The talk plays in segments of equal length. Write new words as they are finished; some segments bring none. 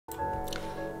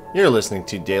You're listening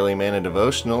to Daily Manna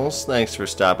Devotionals. Thanks for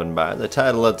stopping by. The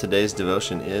title of today's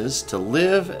devotion is To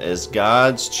Live as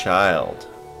God's Child.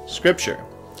 Scripture.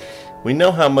 We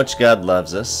know how much God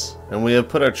loves us, and we have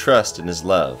put our trust in His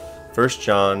love. 1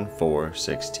 John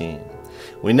 4:16.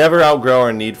 We never outgrow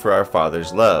our need for our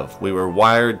Father's love. We were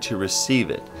wired to receive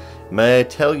it. May I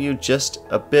tell you just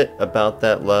a bit about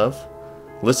that love?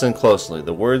 Listen closely.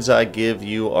 The words I give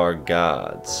you are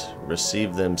God's.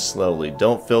 Receive them slowly.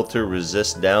 Don't filter,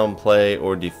 resist, downplay,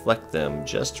 or deflect them.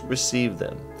 Just receive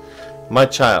them. My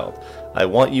child, I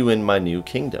want you in my new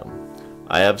kingdom.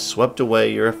 I have swept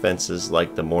away your offenses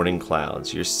like the morning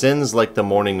clouds, your sins like the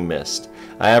morning mist.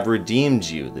 I have redeemed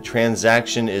you. The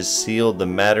transaction is sealed. The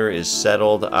matter is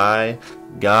settled. I,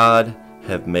 God,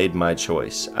 have made my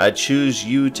choice. I choose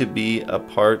you to be a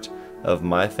part of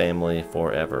my family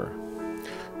forever.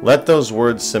 Let those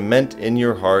words cement in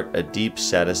your heart a deep,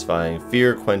 satisfying,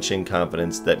 fear-quenching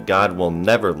confidence that God will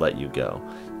never let you go.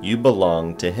 You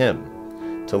belong to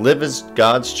Him. To live as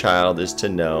God's child is to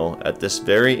know at this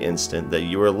very instant that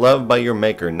you are loved by your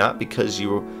Maker, not because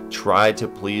you try to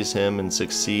please Him and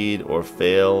succeed or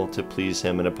fail to please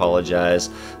Him and apologize,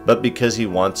 but because He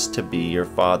wants to be your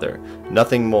Father.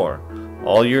 Nothing more.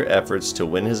 All your efforts to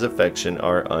win His affection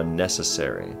are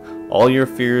unnecessary. All your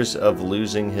fears of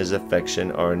losing His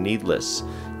affection are needless.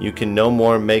 You can no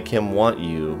more make Him want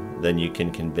you than you can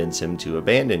convince Him to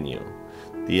abandon you.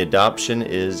 The adoption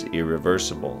is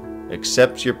irreversible.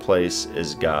 Accept your place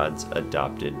as God's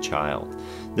adopted child.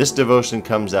 This devotion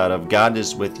comes out of God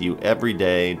is With You Every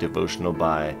Day, devotional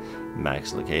by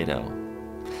Max Lucado.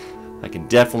 I can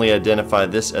definitely identify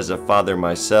this as a father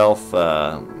myself.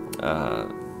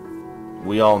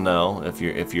 We all know if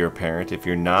you're a parent. If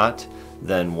you're not,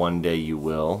 then one day you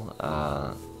will.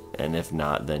 And if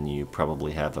not, then you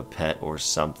probably have a pet or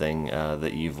something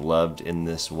that you've loved in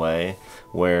this way,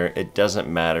 where it doesn't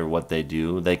matter what they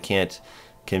do. They can't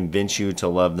convince you to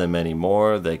love them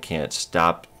anymore. They can't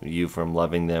stop you from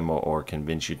loving them or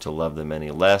convince you to love them any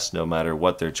less, no matter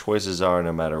what their choices are,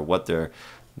 no matter what their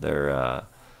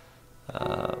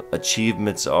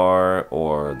achievements are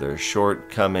or their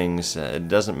shortcomings. It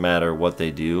doesn't matter what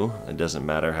they do. It doesn't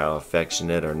matter how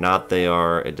affectionate or not they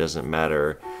are. It doesn't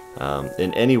matter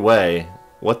in any way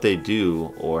what they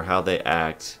do or how they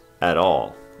act at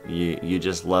all. You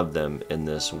just love them in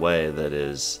this way that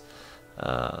is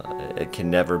it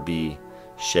can never be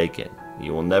shaken.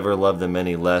 You will never love them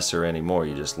any less or any more.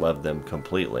 You just love them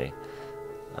completely.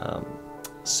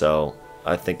 So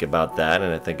I think about that,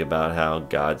 and I think about how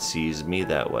God sees me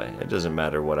that way. It doesn't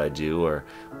matter what I do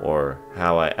or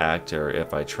how I act or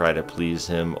if I try to please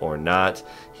Him or not.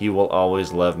 He will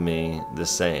always love me the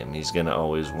same. He's going to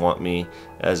always want me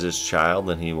as His child,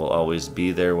 and He will always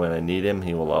be there when I need Him.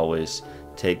 He will always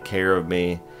take care of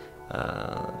me,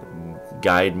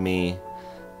 guide me,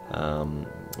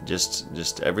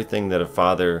 just everything that a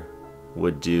father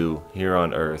would do here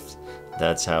on earth.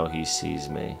 That's how He sees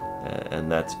me,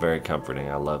 and that's very comforting.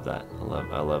 I love that.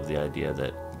 I love the idea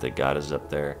that God is up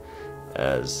there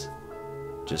as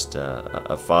just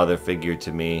a father figure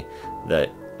to me,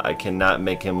 that I cannot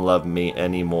make Him love me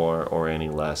any more or any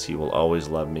less. He will always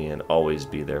love me and always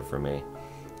be there for me.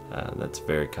 That's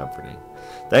very comforting.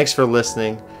 Thanks for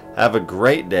listening. Have a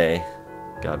great day.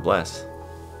 God bless.